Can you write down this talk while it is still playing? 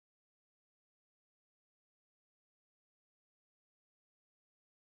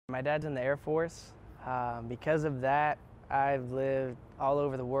My dad's in the Air Force. Because of that, I've lived all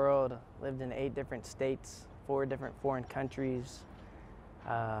over the world, lived in 8 different states, 4 different foreign countries.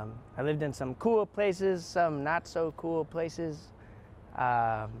 I lived in some cool places, some not so cool places.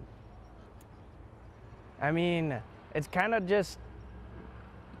 I mean, it's kind of just,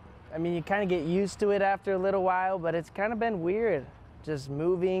 you kind of get used to it after a little while, but it's kind of been weird just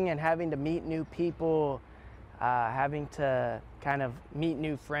moving and having to meet new people, having to kind of meet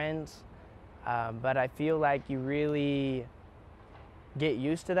new friends. But I feel like you really get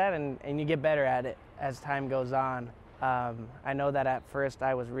used to that and you get better at it as time goes on. I know that at first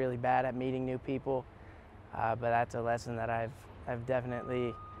I was really bad at meeting new people, but that's a lesson that I've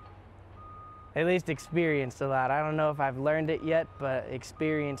definitely at least experienced a lot. I don't know if I've learned it yet, but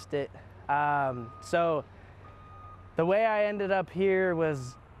experienced it. So the way I ended up here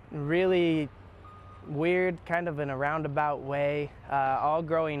was really weird, kind of in a roundabout way. All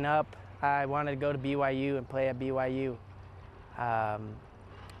growing up, I wanted to go to BYU and play at BYU.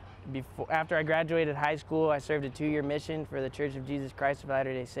 After I graduated high school, I served a 2-year mission for the Church of Jesus Christ of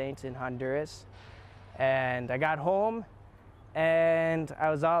Latter-day Saints in Honduras. And I got home and I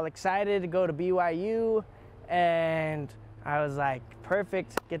was all excited to go to BYU, and I was like,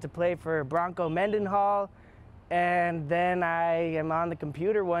 perfect, get to play for Bronco Mendenhall. And then I am on the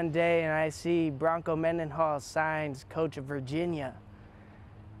computer one day and I see Bronco Mendenhall signs coach of Virginia.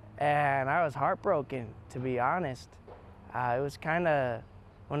 And I was heartbroken, to be honest. It was kind of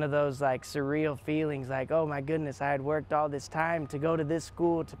one of those like surreal feelings, like, oh my goodness, I had worked all this time to go to this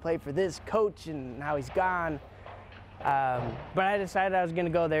school to play for this coach, and now he's gone. But I decided I was going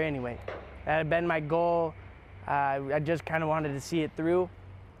to go there anyway. That had been my goal. I just kind of wanted to see it through.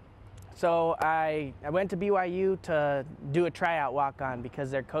 So I went to BYU to do a tryout walk-on because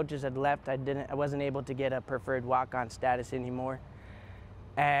their coaches had left. I wasn't able to get a preferred walk-on status anymore.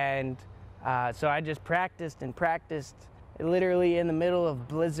 And so I just practiced and practiced. Literally in the middle of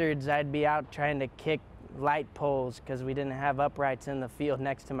blizzards, I'd be out trying to kick light poles because we didn't have uprights in the field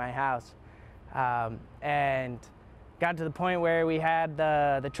next to my house. And got to the point where we had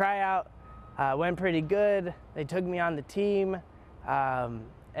the tryout, went pretty good. They took me on the team,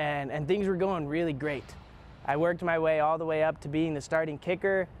 and things were going really great. I worked my way all the way up to being the starting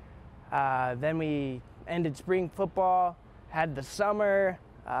kicker. Then we ended spring football, had the summer,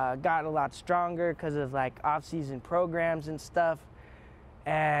 got a lot stronger because of like off-season programs and stuff.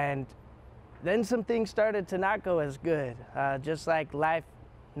 And then some things started to not go as good, just like life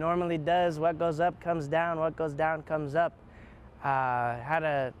normally does. What goes up comes down, what goes down comes up. Had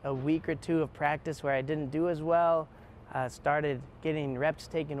a week or 2 of practice where I didn't do as well, started getting reps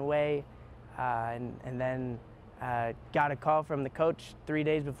taken away, and then got a call from the coach 3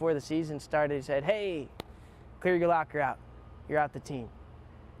 days before the season started. He said, hey, clear your locker out, you're out the team.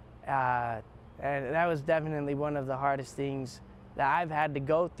 And that was definitely one of the hardest things that I've had to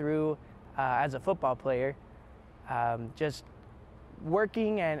go through as a football player, just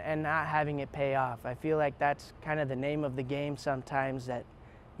working and not having it pay off. I feel like that's kind of the name of the game sometimes, that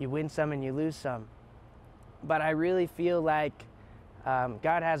you win some and you lose some. But I really feel like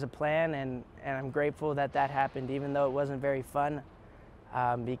God has a plan, and I'm grateful that that happened, even though it wasn't very fun,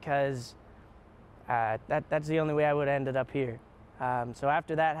 because that's the only way I would have ended up here. So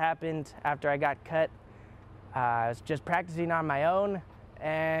after that happened, after I got cut, I was just practicing on my own,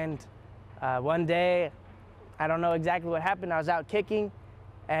 and one day, I don't know exactly what happened, I was out kicking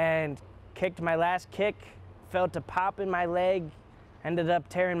and kicked my last kick, felt a pop in my leg, ended up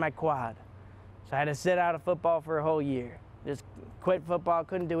tearing my quad. So I had to sit out of football for a whole year. Just quit football,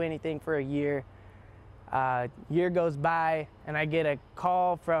 couldn't do anything for a year. Year goes by and I get a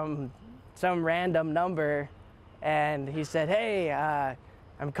call from some random number, and he said, hey,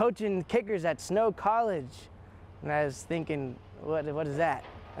 I'm coaching kickers at Snow College. And I was thinking, what is that?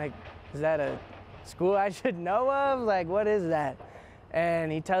 Like, is that a school I should know of? Like, what is that?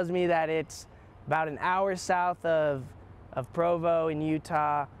 And he tells me that it's about an hour south of Provo in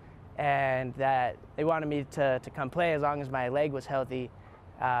Utah, and that they wanted me to come play as long as my leg was healthy.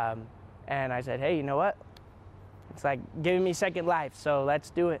 And I said, hey, you know what? It's like giving me second life, so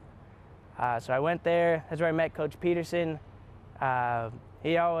let's do it. So I went there. That's where I met Coach Peterson.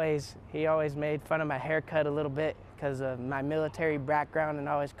 He always made fun of my haircut a little bit because of my military background, and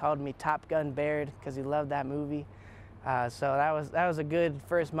always called me Top Gun Baird because he loved that movie. So that was a good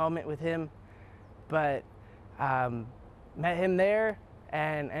first moment with him. But met him there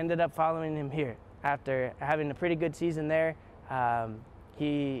and ended up following him here. After having a pretty good season there,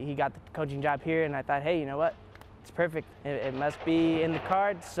 he got the coaching job here, and I thought, hey, you know what? It's perfect. It must be in the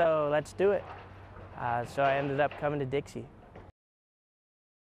cards, so let's do it. So I ended up coming to Dixie.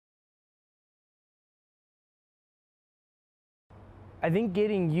 I think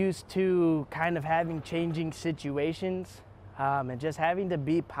getting used to kind of having changing situations and just having to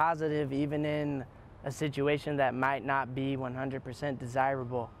be positive even in a situation that might not be 100%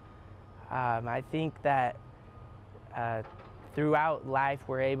 desirable. I think that throughout life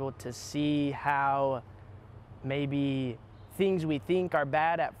we're able to see how maybe things we think are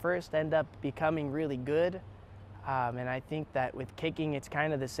bad at first end up becoming really good. And I think that with kicking it's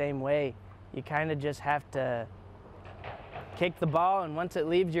kind of the same way. You kind of just have to kick the ball, and once it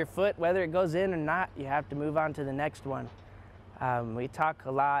leaves your foot, whether it goes in or not, you have to move on to the next one. We talk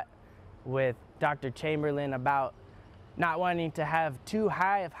a lot with Dr. Chamberlain about not wanting to have too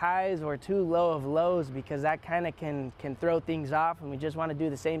high of highs or too low of lows, because that kind of can throw things off, and we just want to do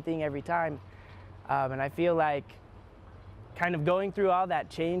the same thing every time. And I feel like kind of going through all that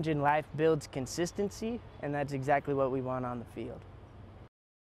change in life builds consistency, and that's exactly what we want on the field.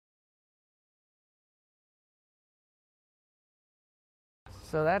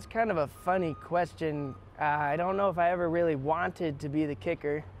 So that's kind of a funny question. I don't know if I ever really wanted to be the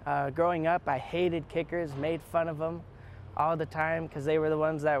kicker. Growing up, I hated kickers, made fun of them all the time because they were the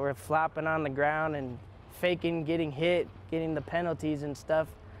ones that were flopping on the ground and faking getting hit, getting the penalties and stuff.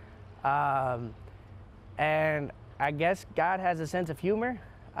 And I guess God has a sense of humor.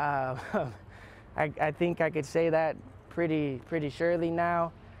 I think I could say that pretty surely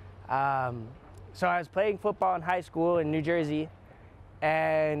now. So I was playing football in high school in New Jersey,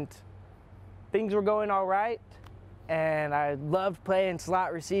 and things were going all right, and I loved playing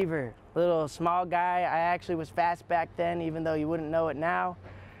slot receiver. Little small guy. I actually was fast back then, even though you wouldn't know it now,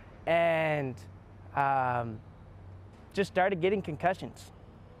 and just started getting concussions.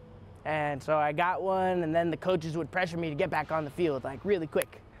 And so I got one, and then the coaches would pressure me to get back on the field like really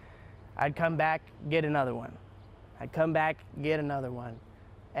quick. I'd come back, get another one. I'd come back, get another one.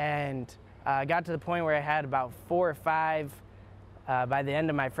 And I got to the point where I had about 4 or 5 by the end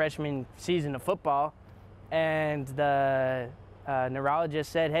of my freshman season of football, and the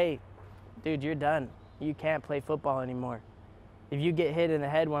neurologist said, "Hey, dude, you're done. You can't play football anymore. If you get hit in the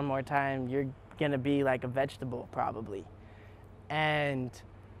head one more time, you're gonna be like a vegetable probably." And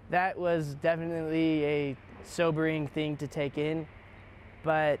that was definitely a sobering thing to take in,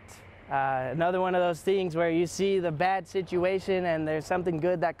 but another one of those things where you see the bad situation and there's something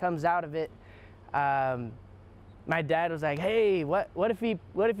good that comes out of it. My dad was like, "Hey, what if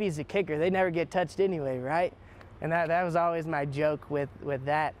he's a kicker? They never get touched anyway, right?" And that was always my joke with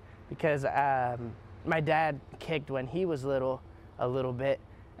that, because my dad kicked when he was little a little bit,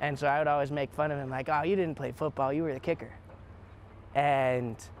 and so I would always make fun of him like, "Oh, you didn't play football, you were the kicker."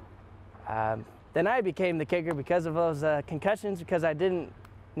 And then I became the kicker because of those concussions, because I didn't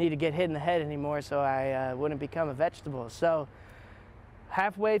need to get hit in the head anymore, so I wouldn't become a vegetable. So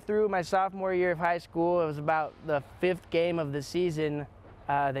halfway through my sophomore year of high school, it was about the 5th game of the season,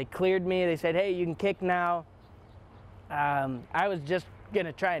 they cleared me. They said, "Hey, you can kick now." I was just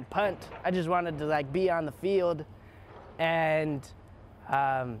gonna try and punt. I just wanted to like be on the field, and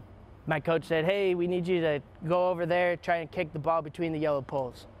my coach said, "Hey, we need you to go over there, try and kick the ball between the yellow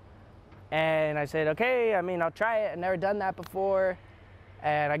poles." And I said, "Okay, I mean, I'll try it. I've never done that before."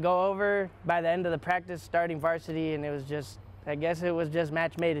 And I go over by the end of the practice, starting varsity, and it was just, I guess it was just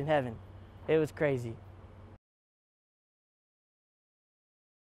match made in heaven. It was crazy.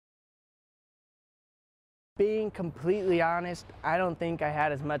 Being completely honest, I don't think I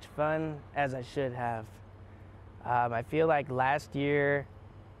had as much fun as I should have. I feel like last year,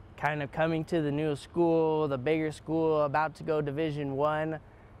 kind of coming to the new school, the bigger school, about to go Division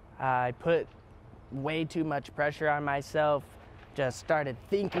I put way too much pressure on myself. Just started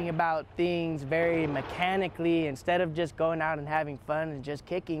thinking about things very mechanically instead of just going out and having fun and just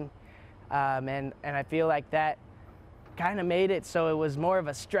kicking. And I feel like that kind of made it so it was more of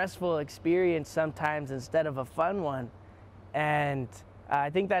a stressful experience sometimes instead of a fun one. And I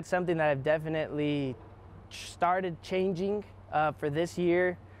think that's something that I've definitely started changing for this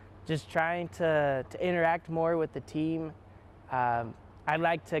year, just trying to interact more with the team. I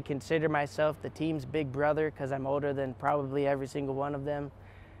like to consider myself the team's big brother because I'm older than probably every single one of them.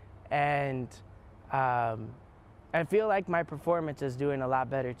 And I feel like my performance is doing a lot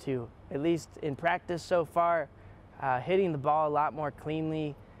better too, at least in practice so far, hitting the ball a lot more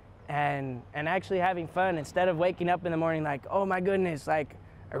cleanly and actually having fun instead of waking up in the morning like, "Oh my goodness, like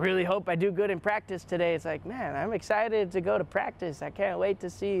I really hope I do good in practice today." It's like, man, I'm excited to go to practice. I can't wait to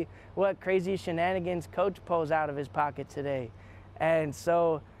see what crazy shenanigans coach pulls out of his pocket today. And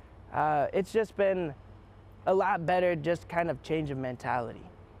so it's just been a lot better, just kind of change of mentality.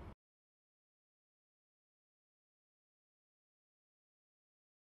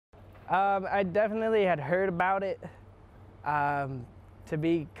 I definitely had heard about it, To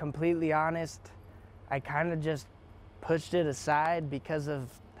be completely honest, I kind of just pushed it aside because of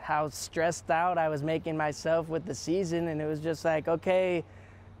how stressed out I was making myself with the season, and it was just like, okay,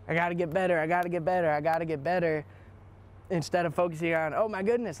 I gotta get better, I gotta get better, I gotta get better, instead of focusing on, oh my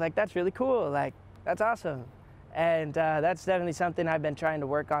goodness, like that's really cool, like that's awesome. And that's definitely something I've been trying to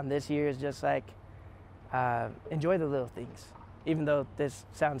work on this year, is just like enjoy the little things. Even though this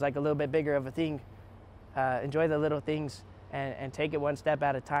sounds like a little bit bigger of a thing, enjoy the little things and take it one step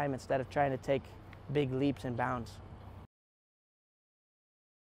at a time instead of trying to take big leaps and bounds.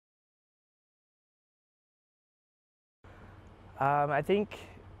 I think,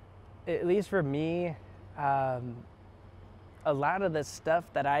 at least for me, a lot of the stuff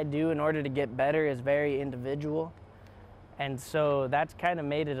that I do in order to get better is very individual. And so that's kind of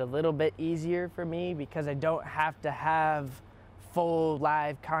made it a little bit easier for me because I don't have to have full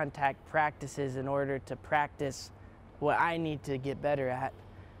live contact practices in order to practice what I need to get better at.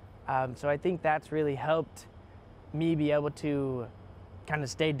 So I think that's really helped me be able to kind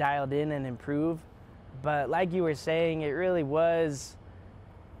of stay dialed in and improve. But like you were saying, it really was,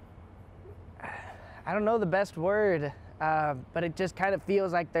 I don't know the best word, but it just kind of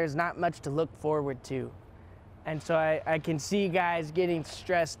feels like there's not much to look forward to. And so I can see guys getting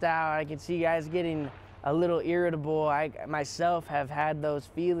stressed out. I can see guys getting a little irritable. I myself have had those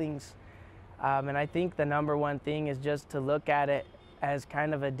feelings. And I think the number one thing is just to look at it as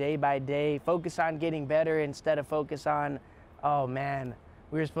kind of a day by day, focus on getting better instead of focus on, oh man,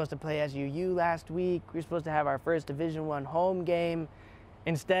 we were supposed to play SUU last week. We were supposed to have our first Division I home game.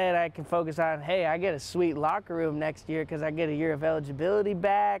 Instead, I can focus on, hey, I get a sweet locker room next year because I get a year of eligibility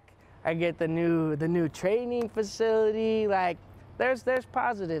back. I get the new training facility. Like, there's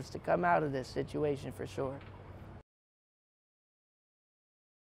positives to come out of this situation for sure.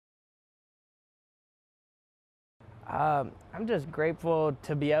 I'm just grateful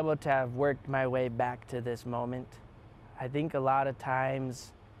to be able to have worked my way back to this moment. I think a lot of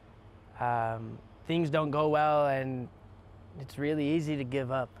times things don't go well and it's really easy to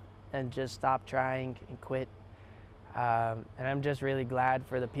give up and just stop trying and quit. And I'm just really glad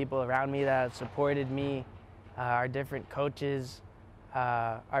for the people around me that have supported me, our different coaches.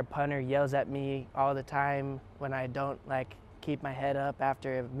 Our punter yells at me all the time when I don't keep my head up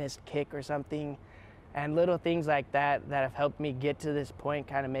after a missed kick or something. And little things like that have helped me get to this point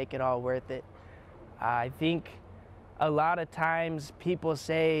kind of make it all worth it. I think a lot of times people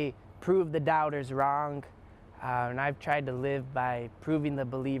say, prove the doubters wrong. And I've tried to live by proving the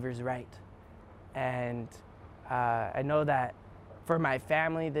believers right. And I know that for my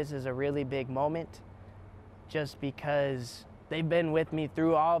family, this is a really big moment just because they've been with me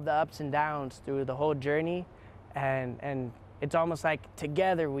through all of the ups and downs through the whole journey. And it's almost like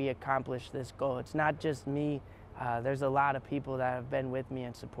together we accomplished this goal. It's not just me. There's a lot of people that have been with me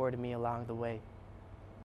and supported me along the way.